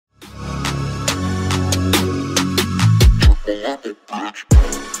What's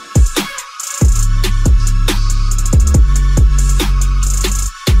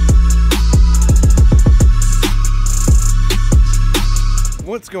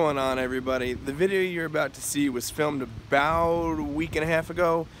going on, everybody? The video you're about to see was filmed about a week and a half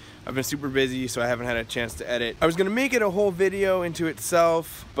ago. I've been super busy, so I haven't had a chance to edit. I was gonna make it a whole video into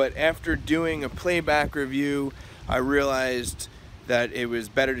itself, but after doing a playback review, I realized that it was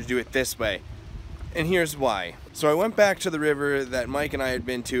better to do it this way. And here's why. So I went back to the river that Mike and I had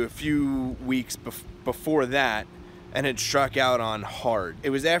been to a few weeks before that, and had struck out on hard. It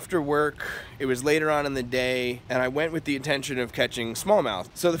was after work, it was later on in the day, and I went with the intention of catching smallmouth.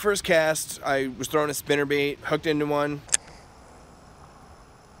 So the first cast, I was throwing a spinnerbait, hooked into one.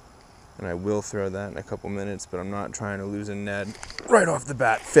 And I will throw that in a couple minutes, but I'm not trying to lose a Ned. Right off the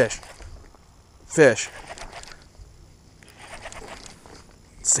bat, fish. Fish.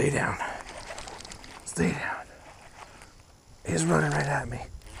 Stay down. Stay down. He's running right at me.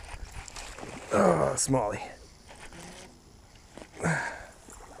 Oh, smallie.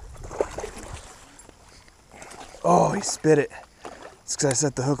 Oh, he spit it. It's because I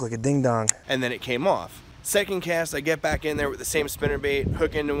set the hook like a ding dong. And then it came off. Second cast, I get back in there with the same spinnerbait,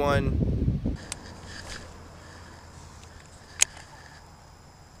 hook into one.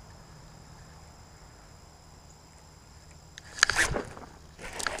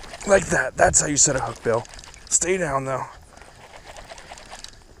 Like that. That's how you set a hook, Bill. Stay down, though.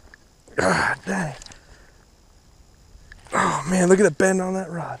 Ah, dang. Oh man, look at the bend on that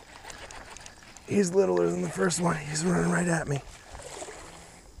rod. He's littler than the first one. He's running right at me.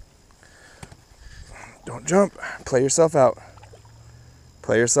 Don't jump. Play yourself out.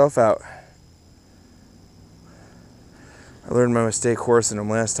 Play yourself out. I learned my mistake horsing him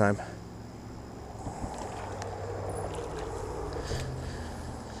last time.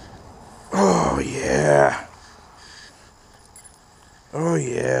 Oh yeah. Oh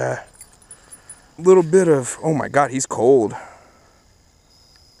yeah. Little bit of, oh my God, he's cold.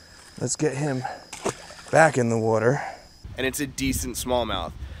 Let's get him back in the water. And it's a decent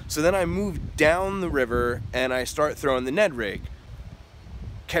smallmouth. So then I move down the river and I start throwing the Ned rig.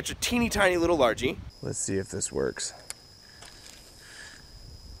 Catch a teeny tiny little largie. Let's see if this works.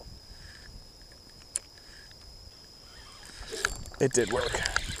 It did work.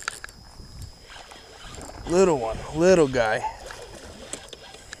 Little one, little guy.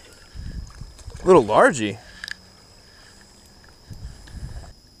 Little largie.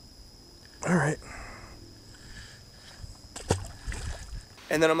 All right.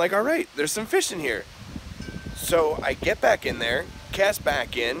 And then I'm like, all right, there's some fish in here. So I get back in there, cast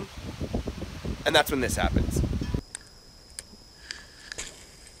back in, and that's when this happens.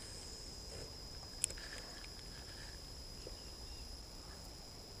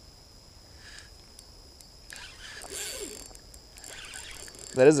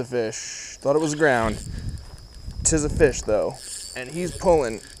 That is a fish. Thought it was ground. 'Tis a fish though. And he's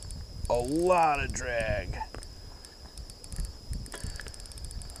pulling a lot of drag.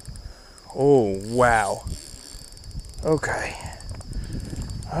 Oh, wow. Okay.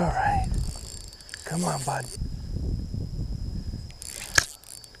 All right. Come on, bud.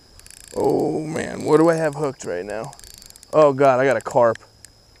 Oh man, what do I have hooked right now? Oh God, I got a carp.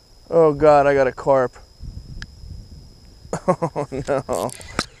 Oh God, I got a carp. Oh no.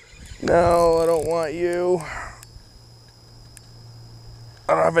 No, I don't want you.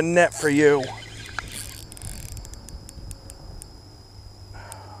 I don't have a net for you.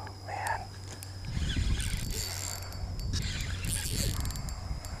 Oh, man.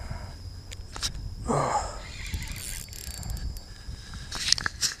 Oh.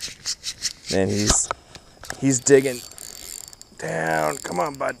 Man, he's digging down. Come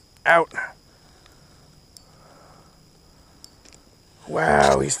on, bud. Out.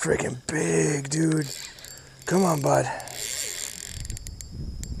 Wow, he's freaking big, dude. Come on, bud.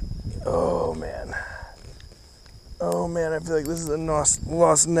 Oh, man. Oh, man, I feel like this is a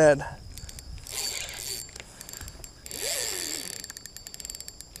lost Ned.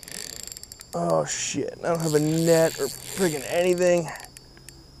 Oh, shit. I don't have a net or freaking anything.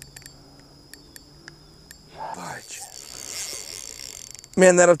 Fudge.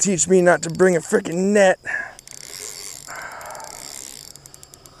 Man, that'll teach me not to bring a freaking net.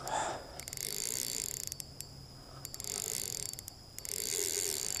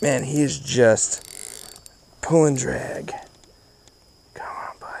 Man, he is just pulling drag. Come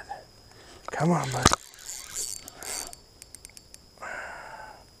on, bud. Come on, bud.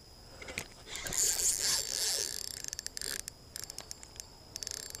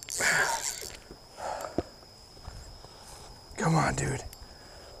 Come on, dude.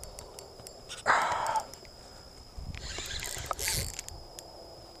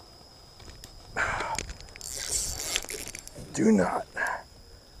 Do not.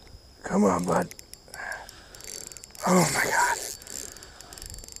 Come on, bud. Oh my God.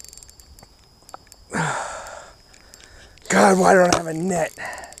 God, why don't I have a net?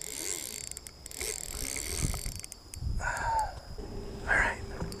 Alright.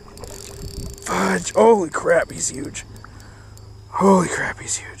 Fudge. Holy crap, he's huge. Holy crap,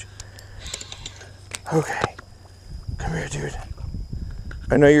 he's huge. Okay. Come here, dude.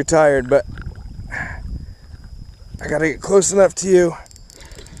 I know you're tired, but I gotta get close enough to you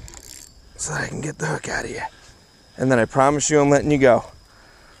so that I can get the hook out of you. And then I promise you I'm letting you go.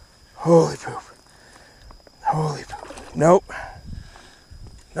 Holy poop. Holy poop. Nope.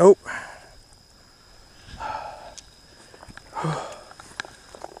 Nope.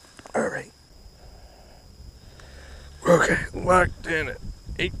 Alright. Okay, locked in at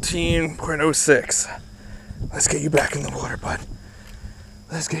 18.06. Let's get you back in the water, bud.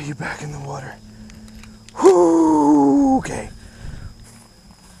 Let's get you back in the water. Whoo, okay.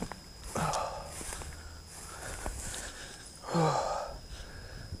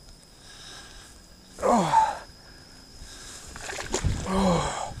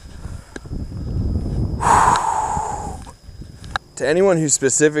 To anyone who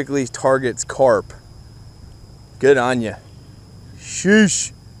specifically targets carp, good on you.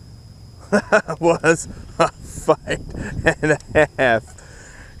 Sheesh. Was a fight and a half.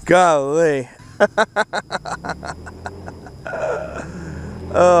 Golly.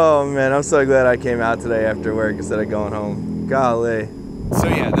 Oh man, I'm so glad I came out today after work instead of going home. Golly. So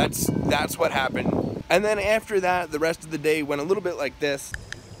yeah, that's what happened. And then after that, the rest of the day went a little bit like this.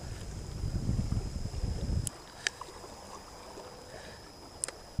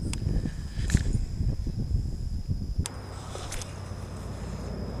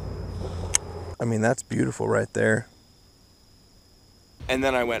 I mean, that's beautiful right there. And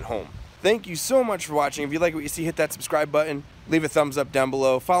then I went home. Thank you so much for watching. If you like what you see, hit that subscribe button, leave a thumbs up down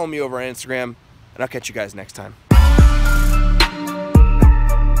below, follow me over on Instagram, and I'll catch you guys next time.